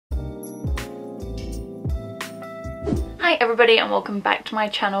Hi everybody and welcome back to my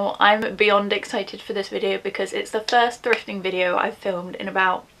channel. I'm beyond excited for this video because it's the first thrifting video I've filmed in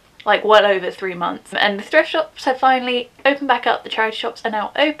about well over 3 months, and the thrift shops have finally opened back up. The charity shops are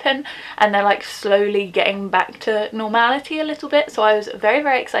now open and they're like slowly getting back to normality a little bit, so I was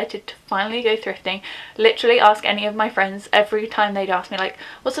very excited to finally go thrifting. Literally ask any of my friends every time they'd ask me like,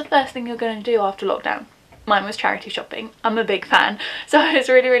 what's the first thing you're going to do after lockdown? Mine was charity shopping. I'm a big fan, so I was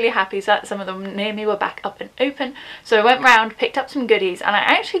really happy that some of them near me were back up and open. So I went round, picked up some goodies, and I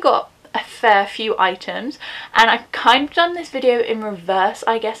actually got a fair few items, and I've kind of done this video in reverse,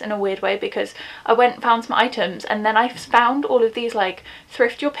 I guess, in a weird way, because I went and found some items and then I found all of these like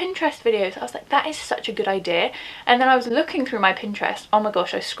thrift your Pinterest videos. I was like, that is such a good idea. And then I was looking through my Pinterest. Oh my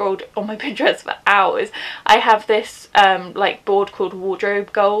gosh, I scrolled on my Pinterest for hours. I have this like board called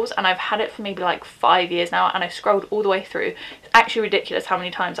wardrobe goals, and I've had it for maybe like 5 years now, and I scrolled all the way through. It's actually ridiculous how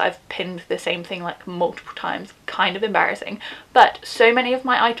many times I've pinned the same thing like multiple times. Kind of embarrassing, but so many of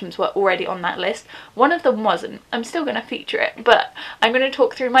my items were already on that list. One of them wasn't. I'm still going to feature it, but I'm going to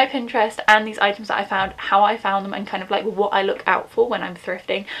talk through my Pinterest and these items that I found, how I found them, and kind of like what I look out for when I'm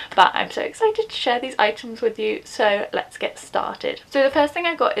thrifting. But I'm so excited to share these items with you, so let's get started. So the first thing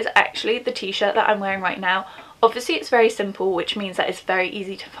I got is actually the t-shirt that I'm wearing right now. Obviously it's very simple, which means that it's very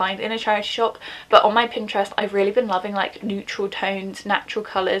easy to find in a charity shop, but on my Pinterest I've really been loving like neutral tones, natural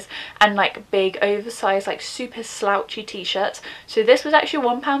colours, and like big oversized like super slouchy t-shirts. So this was actually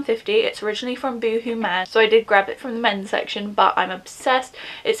 £1.50. It's originally from Boohoo Man, so I did grab it from the men's section, but I'm obsessed.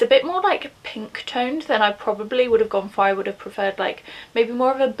 It's a bit more like pink toned than I probably would have gone for. I would have preferred like maybe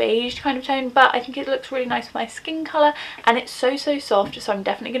more of a beige kind of tone, but I think it looks really nice with my skin colour, and it's so soft, so I'm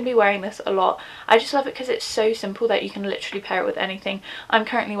definitely going to be wearing this a lot. I just love it because it's so simple that you can literally pair it with anything. I'm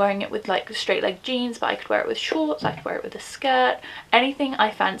currently wearing it with like straight leg jeans, but I could wear it with shorts, I could wear it with a skirt, anything I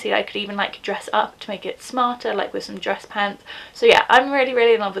fancied. I could even like dress up to make it smarter, like with some dress pants. So yeah, I'm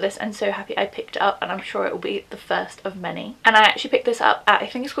really in love with this and so happy I picked it up, and I'm sure it will be the first of many. And I actually picked this up at, I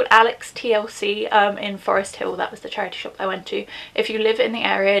think it's called Alex TLC in Forest Hill. That was the charity shop I went to. If you live in the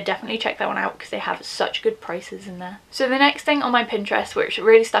area, definitely check that one out because they have such good prices in there. So the next thing on my Pinterest, which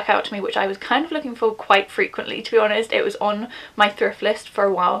really stuck out to me, which I was kind of looking for quite frequently, to be honest, it was on my thrift list for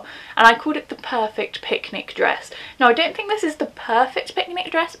a while, and I called it the perfect picnic dress. Now I don't think this is the perfect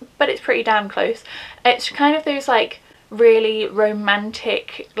picnic dress, but it's pretty damn close. It's kind of those like really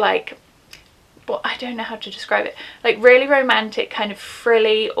romantic, like, well, I don't know how to describe it, like really romantic kind of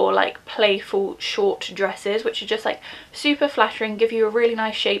frilly or like playful short dresses, which are just like super flattering, give you a really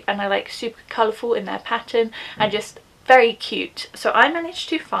nice shape, and are like super colourful in their pattern and just very cute. So I managed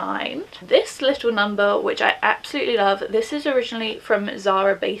to find this little number, which I absolutely love. This is originally from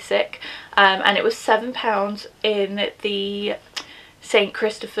Zara Basic, and it was £7 in the St.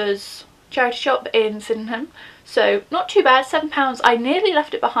 Christopher's charity shop in Sydenham. So not too bad, £7. I nearly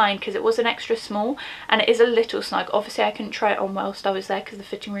left it behind because it was an extra small and it is a little snug. Obviously I couldn't try it on whilst I was there because the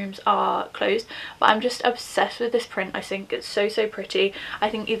fitting rooms are closed, but I'm just obsessed with this print. I think it's so pretty.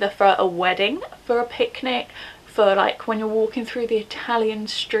 I think either for a wedding, for a picnic, for like when you're walking through the Italian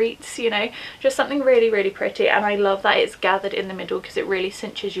streets, you know, just something really pretty. And I love that it's gathered in the middle because it really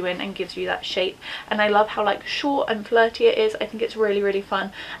cinches you in and gives you that shape, and I love how like short and flirty it is. I think it's really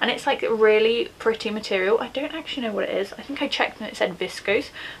fun, and it's like a really pretty material. I don't actually know what it is. I think I checked and it said viscose,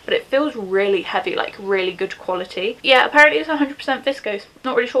 but it feels really heavy, like really good quality. Yeah, apparently it's 100% viscose.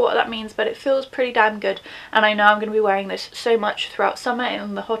 Not really sure what that means, but it feels pretty damn good, and I know I'm going to be wearing this so much throughout summer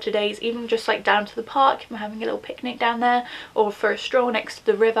and the hotter days, even just like down to the park if I'm having a little picnic down there, or for a stroll next to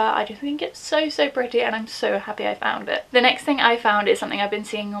the river. I just think it's so pretty, and I'm so happy I found it. The next thing I found is something I've been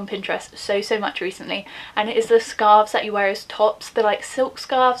seeing on Pinterest so much recently, and it is the scarves that you wear as tops. They're like silk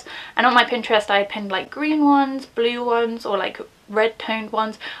scarves, and on my Pinterest I pinned like green ones, blue ones, or like red toned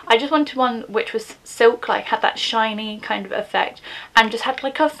ones. I just wanted one which was silk, like had that shiny kind of effect, and just had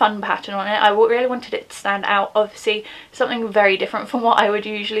like a fun pattern on it. I really wanted it to stand out. Obviously something very different from what I would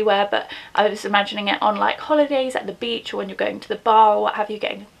usually wear, but I was imagining it on like holidays at the beach, or when you're going to the bar or what have you,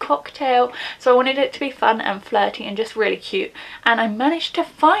 getting a cocktail. So I wanted it to be fun and flirty and just really cute, and I managed to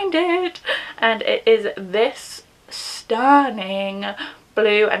find it, and it is this stunning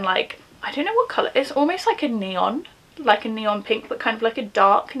blue and like, I don't know what colour, it's almost like a neon pink, but kind of like a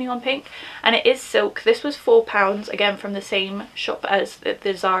dark neon pink, and it is silk. This was £4, again from the same shop as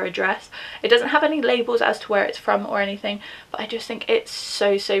the Zara dress. It doesn't have any labels as to where it's from or anything, but I just think it's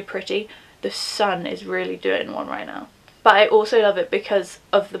so pretty. The sun is really doing one right now. But I also love it because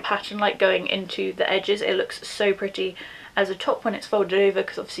of the pattern like going into the edges. It looks so pretty as a top when it's folded over,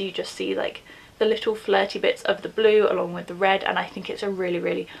 because obviously you just see like the little flirty bits of the blue along with the red, and I think it's a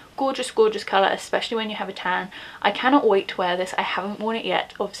really gorgeous colour, especially when you have a tan. I cannot wait to wear this. I haven't worn it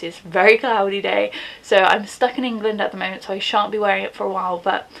yet. Obviously it's a very cloudy day, so I'm stuck in England at the moment, so I shan't be wearing it for a while,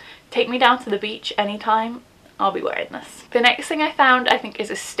 but take me down to the beach anytime, I'll be wearing this. The next thing I found I think is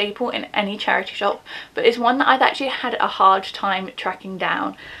a staple in any charity shop, but is one that I've actually had a hard time tracking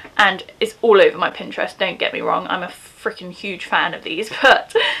down, and it's all over my Pinterest, don't get me wrong, I'm a freaking huge fan of these,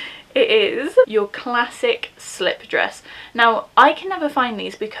 but it is your classic slip dress. Now I can never find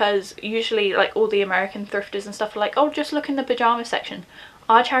these because usually like all the American thrifters and stuff are like, oh, just look in the pyjama section.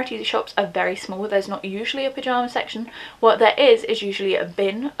 Our charity shops are very small. There's not usually a pyjama section. What there is usually a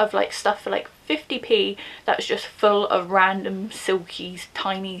bin of like stuff for like 50p that's just full of random silky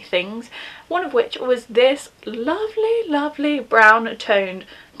tiny things, one of which was this lovely brown toned,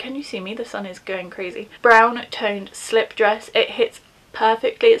 can you see me, the sun is going crazy, brown toned slip dress. It hits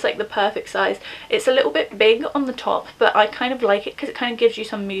perfectly, it's like the perfect size. It's a little bit big on the top, but I kind of like it because it kind of gives you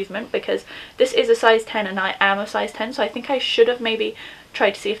some movement, because this is a size 10 and I am a size 10, so I think I should have maybe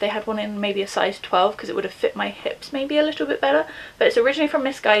tried to see if they had one in maybe a size 12 because it would have fit my hips maybe a little bit better. But it's originally from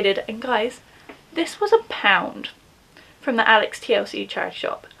Misguided, and guys, this was £1 from the Alex TLC charity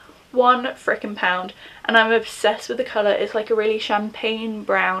shop. £1 frickin' pound, and I'm obsessed with the colour. It's like a really champagne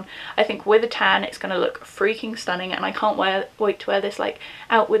brown. I think with a tan it's going to look freaking stunning, and I can't wait to wear this like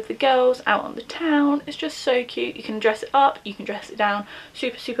out with the girls, out on the town. It's just so cute. You can dress it up, you can dress it down,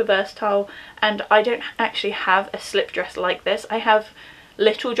 super versatile. And I don't actually have a slip dress like this. I have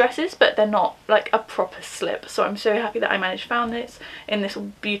little dresses, but they're not like a proper slip, so I'm so happy that I managed to find this in this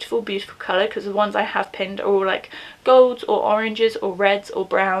beautiful colour, because the ones I have pinned are all like golds or oranges or reds or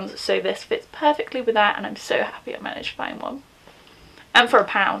browns, so this fits perfectly with that, and I'm so happy I managed to find one. And for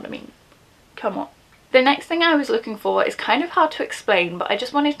 £1, I mean, come on. The next thing I was looking for is kind of hard to explain, but I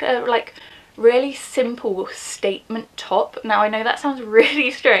just wanted a like really simple statement top. Now I know that sounds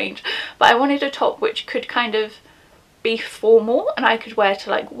really strange, but I wanted a top which could kind of be formal and I could wear to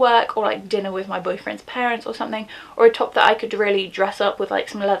like work or like dinner with my boyfriend's parents or something, or a top that I could really dress up with like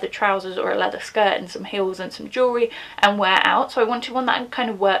some leather trousers or a leather skirt and some heels and some jewellery and wear out. So I wanted one that would kind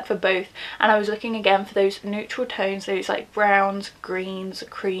of work for both, and I was looking again for those neutral tones, those like browns, greens,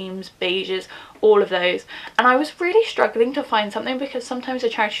 creams, beiges, all of those, and I was really struggling to find something because sometimes the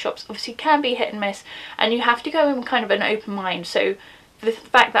charity shops obviously can be hit and miss and you have to go in with kind of an open mind. So the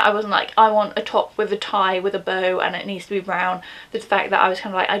fact that I wasn't like, I want a top with a tie with a bow and it needs to be brown, the fact that I was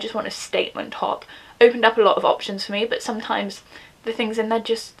kind of like, I just want a statement top, opened up a lot of options for me. But sometimes the things in there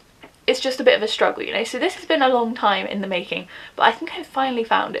just, it's just a bit of a struggle, you know. So this has been a long time in the making, but I think I finally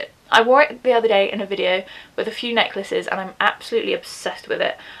found it. I wore it the other day in a video with a few necklaces and I'm absolutely obsessed with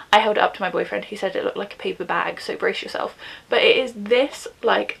it. I held it up to my boyfriend, he said it looked like a paper bag, so brace yourself. But it is this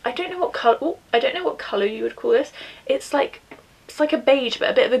like, I don't know what colour you would call this. It's like a beige,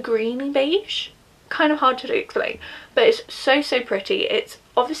 but a bit of a greeny beige. Kind of hard to explain, but it's so pretty. It's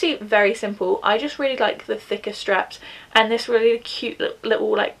obviously very simple. I just really like the thicker straps and this really cute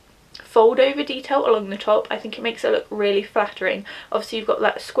little like fold over detail along the top. I think it makes it look really flattering. Obviously you've got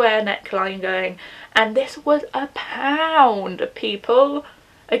that square neckline going, and this was £1, people.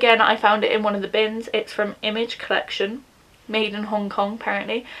 Again, I found it in one of the bins. It's from Image Collection, made in Hong Kong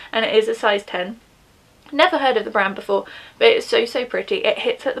apparently, and it is a size 10. Never heard of the brand before, but it's so pretty. It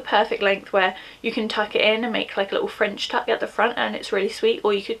hits at the perfect length where you can tuck it in and make like a little French tuck at the front, and it's really sweet,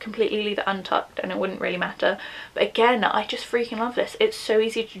 or you could completely leave it untucked and it wouldn't really matter. But again, I just freaking love this. It's so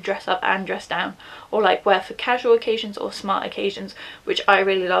easy to dress up and dress down, or like wear for casual occasions or smart occasions, which I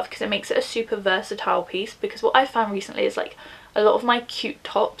really love because it makes it a super versatile piece. Because what I found recently is like a lot of my cute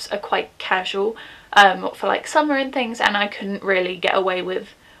tops are quite casual for like summer and things, and I couldn't really get away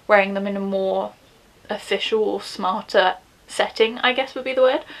with wearing them in a more official or smarter setting, I guess would be the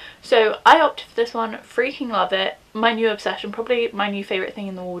word. So I opted for this one. Freaking love it. My new obsession, probably my new favourite thing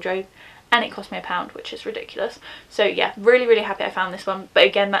in the wardrobe, and it cost me £1, which is ridiculous. So yeah, really happy I found this one. But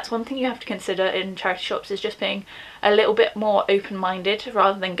again, that's one thing you have to consider in charity shops, is just being a little bit more open-minded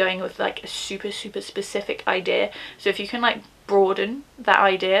rather than going with like a super specific idea. So if you can like broaden that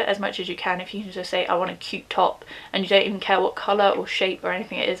idea as much as you can, if you can just say I want a cute top and you don't even care what colour or shape or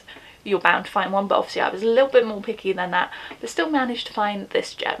anything it is, you're bound to find one. But obviously I was a little bit more picky than that, but still managed to find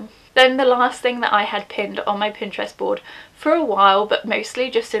this gem. Then the last thing that I had pinned on my Pinterest board for a while, but mostly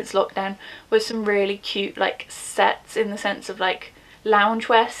just since lockdown, was some really cute like sets, in the sense of like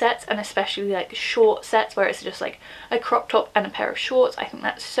loungewear sets, and especially like short sets where it's just like a crop top and a pair of shorts. I think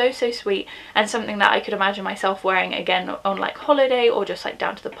that's so sweet, and something that I could imagine myself wearing again on like holiday or just like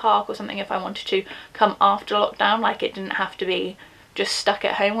down to the park or something if I wanted to come after lockdown. Like it didn't have to be just stuck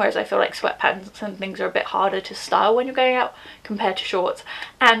at home, whereas I feel like sweatpants and things are a bit harder to style when you're going out compared to shorts.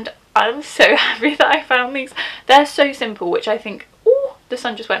 And I'm so happy that I found these. They're so simple, which I think, oh, the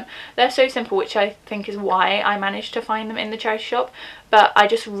sun just went. They're so simple, which I think is why I managed to find them in the charity shop, but I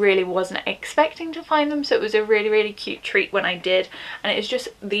just really wasn't expecting to find them, so it was a really, really cute treat when I did. And it's just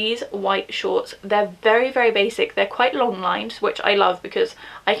these white shorts. They're very, very basic. They're quite long lined, which I love because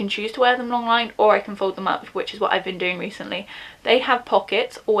I can choose to wear them long lined or I can fold them up, which is what I've been doing recently. They have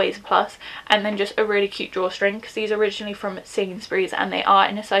pockets, always a plus, and then just a really cute drawstring, because these are originally from Sainsbury's and they are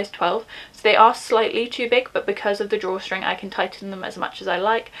in a size 12, so they are slightly too big, but because of the drawstring I can tighten them as much as I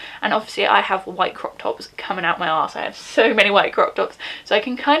like. And obviously I have white crop tops coming out my arse. I have so many white crop tops, so I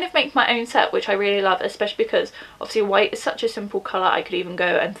can kind of make my own set, which I really love, especially because obviously white is such a simple colour. I could even go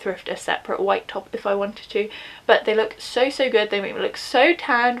and thrift a separate white top if I wanted to, but they look so, so good. They make me look so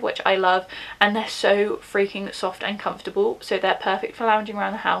tanned, which I love, and they're so freaking soft and comfortable, so they're perfect for lounging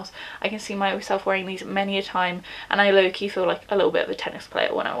around the house. I can see myself wearing these many a time, and I low-key feel like a little bit of a tennis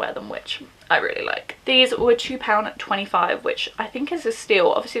player when I wear them, which I really like. These were £2.25, which I think is a steal.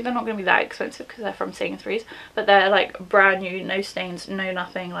 Obviously they're not going to be that expensive because they're from Sainsbury's, but they're like brand new, no stains, no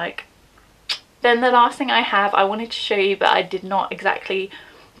nothing. Like, then the last thing I have, I wanted to show you, but I did not exactly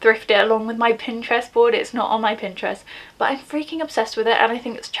thrift it along with my Pinterest board. It's not on my Pinterest, but I'm freaking obsessed with it, and I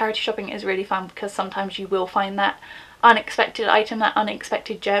think it's charity shopping is really fun because sometimes you will find that unexpected item, that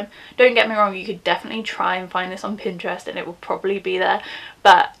unexpected gem. Don't get me wrong, you could definitely try and find this on Pinterest and it will probably be there,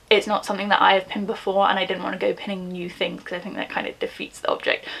 but it's not something that I have pinned before, and I didn't want to go pinning new things because I think that kind of defeats the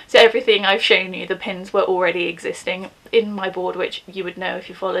object. So everything I've shown you, the pins were already existing in my board, which you would know if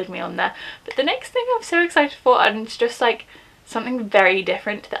you followed me on there. But the next thing I'm so excited for, and it's just like something very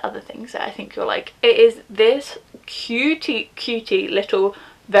different to the other things that I think you'll like. It is this cutie little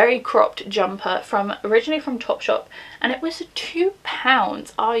very cropped jumper from originally from Topshop, and it was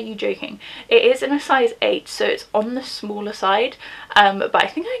 £2. Are you joking? It is in a size 8, so it's on the smaller side, but I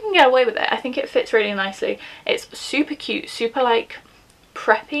think I can get away with it. I think it fits really nicely. It's super cute, super like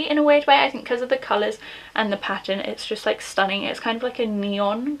preppy in a weird way. I think because of the colours and the pattern, it's just like stunning. It's kind of like a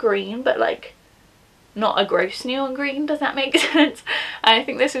neon green, but like not a gross neon green. Does that make sense? I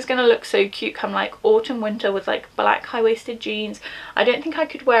think this is going to look so cute come like autumn winter with like black high-waisted jeans. I don't think I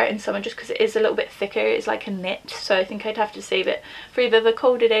could wear it in summer just because it is a little bit thicker. It's like a knit, so I think I'd have to save it for either the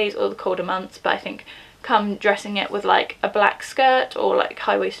colder days or the colder months. But I think come dressing it with like a black skirt or like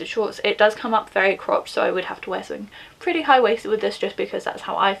high-waisted shorts, it does come up very cropped, so I would have to wear something pretty high-waisted with this just because that's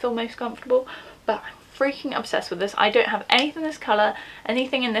how I feel most comfortable. But I'm freaking obsessed with this. I don't have anything in this colour,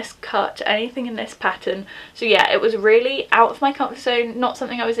 anything in this cut, anything in this pattern, so yeah, it was really out of my comfort zone, not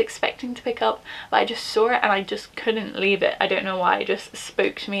something I was expecting to pick up, but I just saw it and I just couldn't leave it. I don't know why, it just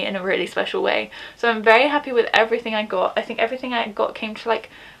spoke to me in a really special way. So I'm very happy with everything I got. I think everything I got came to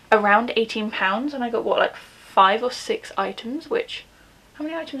like around £18, and I got what, like 5 or 6 items, which, how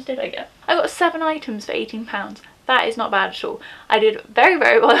many items did I get? I got 7 items for £18. That is not bad at all. I did very,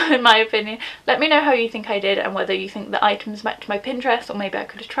 very well in my opinion. Let me know how you think I did and whether you think the items match my Pinterest, or maybe I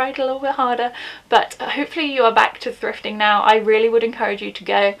could have tried a little bit harder. But hopefully you are back to thrifting now. I really would encourage you to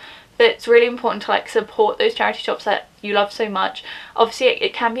go. It's really important to like support those charity shops that you love so much. Obviously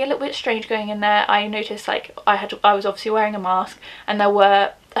it can be a little bit strange going in there. I noticed like I was obviously wearing a mask, and there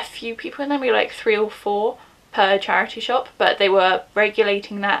were a few people in there, maybe like 3 or 4 per charity shop, but they were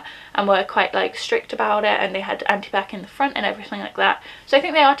regulating that and were quite like strict about it, and they had anti-bac in the front and everything like that. So I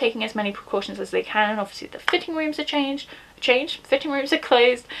think they are taking as many precautions as they can, and obviously the fitting rooms are changed, fitting rooms are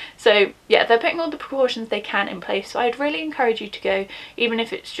closed, so yeah, they're putting all the precautions they can in place. So I'd really encourage you to go, even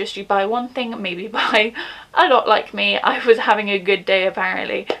if it's just you buy one thing, maybe buy a lot like me. I was having a good day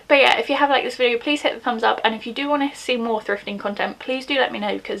apparently. But yeah, if you have liked this video, please hit the thumbs up, and if you do want to see more thrifting content, please do let me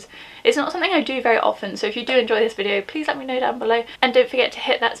know, because it's not something I do very often. So if you do enjoy this video, please let me know down below, and don't forget to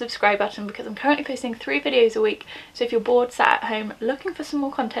hit that subscribe button because I'm currently posting 3 videos a week. So if you're bored, sat at home looking for some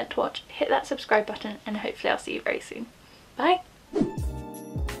more content to watch, hit that subscribe button, and hopefully I'll see you very soon. Bye!